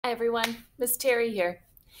Hi everyone, Miss Terry here.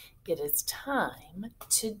 It is time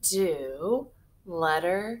to do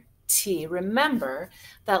letter T. Remember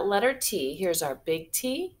that letter T, here's our big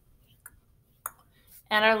T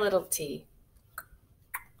and our little t.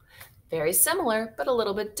 Very similar, but a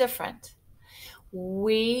little bit different.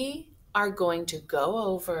 We are going to go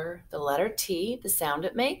over the letter T, the sound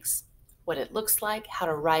it makes, what it looks like, how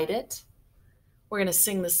to write it. We're going to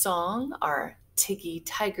sing the song, our Tiggy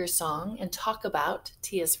Tiger song, and talk about,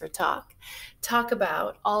 T is for talk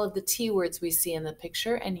about all of the T words we see in the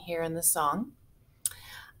picture and hear in the song.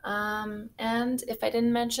 And if I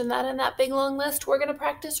didn't mention that in that big long list, we're going to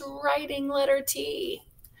practice writing letter T.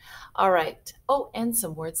 All right. Oh, and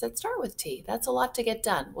some words that start with T. That's a lot to get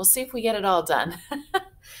done. We'll see if we get it all done.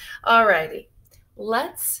 All righty.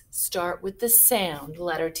 Let's start with the sound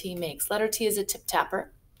letter T makes. Letter T is a tip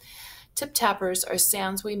tapper. Tip tappers are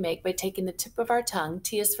sounds we make by taking the tip of our tongue,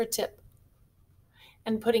 T is for tip,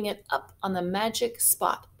 and putting it up on the magic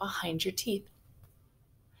spot behind your teeth.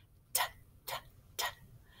 Ta, ta, ta,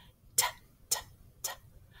 ta, ta, ta,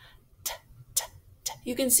 ta, ta, ta.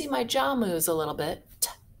 You can see my jaw moves a little bit.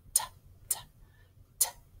 Ta, ta, ta, ta,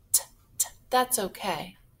 ta, ta. That's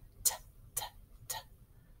okay. Ta, ta, ta,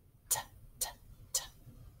 ta, ta, ta.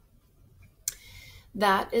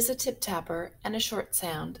 That is a tip tapper and a short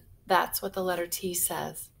sound. That's what the letter T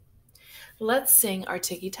says. Let's sing our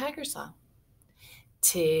Tiggy Tiger song.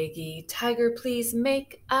 Tiggy Tiger, please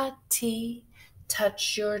make a T.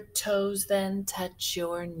 Touch your toes, then touch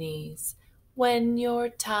your knees. When you're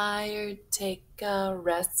tired, take a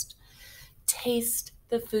rest. Taste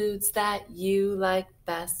the foods that you like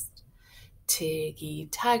best. Tiggy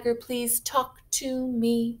Tiger, please talk to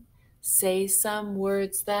me. Say some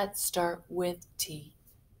words that start with T.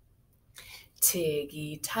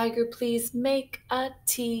 Tiggy Tiger, please make a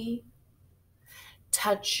T.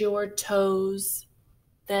 Touch your toes,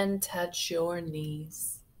 then touch your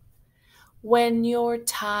knees. When you're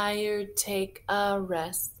tired, take a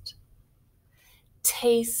rest.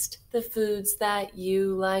 Taste the foods that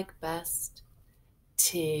you like best.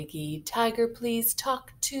 Tiggy Tiger, please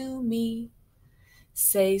talk to me.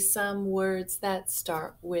 Say some words that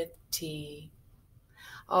start with T.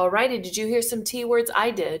 Alrighty, did you hear some T words?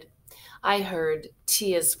 I did. I heard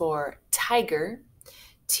T is for tiger,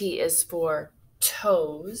 T is for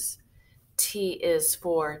toes, T is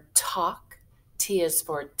for talk, T is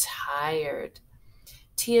for tired,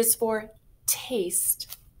 T is for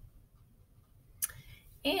taste.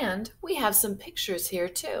 And we have some pictures here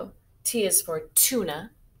too. T is for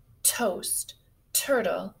tuna, toast,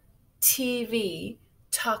 turtle, TV,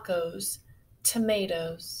 tacos,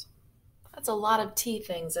 tomatoes. That's a lot of T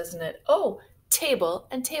things, isn't it? Oh, table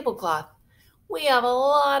and tablecloth. We have a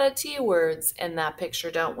lot of T words in that picture,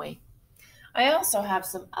 don't we? I also have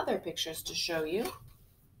some other pictures to show you.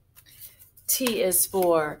 T is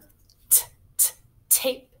for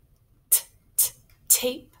tape,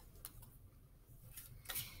 tape.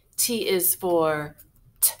 T is for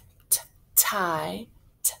tie,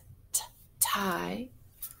 tie.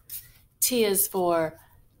 T is for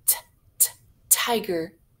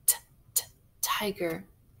tiger, tiger.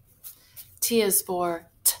 T is for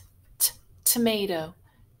tomato,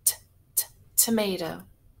 tomato.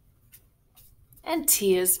 And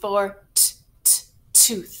T is for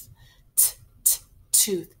tooth,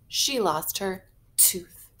 tooth. She lost her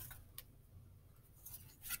tooth.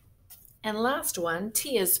 And last one,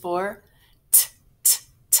 T is for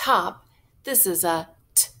top. This is a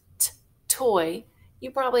toy.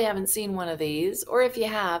 You probably haven't seen one of these, or if you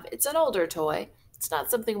have, it's an older toy. It's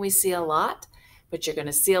not something we see a lot, but you're going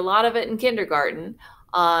to see a lot of it in kindergarten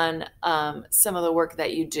on some of the work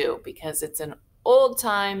that you do, because it's an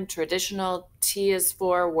old-time traditional T is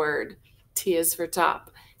for word. T is for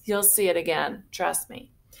top. You'll see it again, trust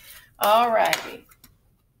me. All righty.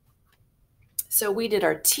 So we did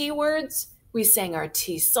our T words, we sang our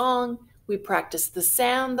T song, we practiced the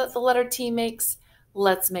sound that the letter T makes.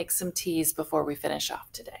 Let's make some T's before we finish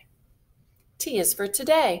off today. T is for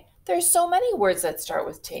today. There's so many words that start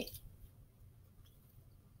with T.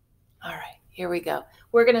 All right, here we go.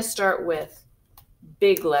 We're going to start with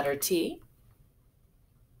big letter T.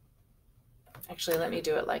 Actually, let me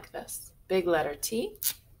do it like this. Big letter T,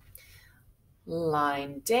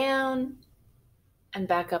 line down, and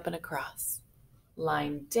back up and across.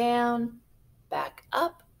 Line down, back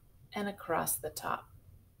up, and across the top.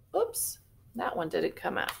 Oops, that one didn't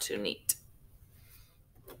come out too neat.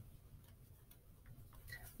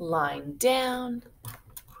 Line down,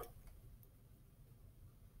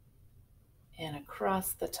 and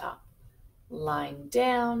across the top. Line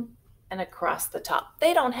down, and across the top.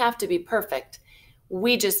 They don't have to be perfect.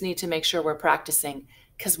 We just need to make sure we're practicing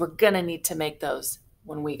because we're going to need to make those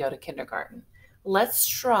when we go to kindergarten. Let's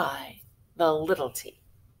try the little t.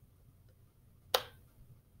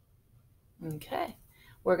 Okay,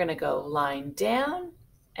 we're going to go line down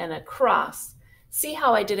and across. See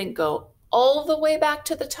how I didn't go all the way back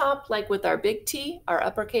to the top like with our big T, our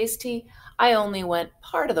uppercase T? I only went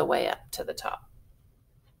part of the way up to the top.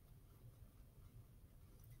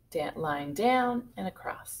 Line down and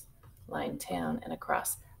across. Line down and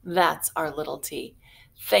across. That's our little t.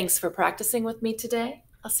 Thanks for practicing with me today.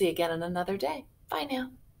 I'll see you again on another day. Bye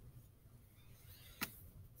now.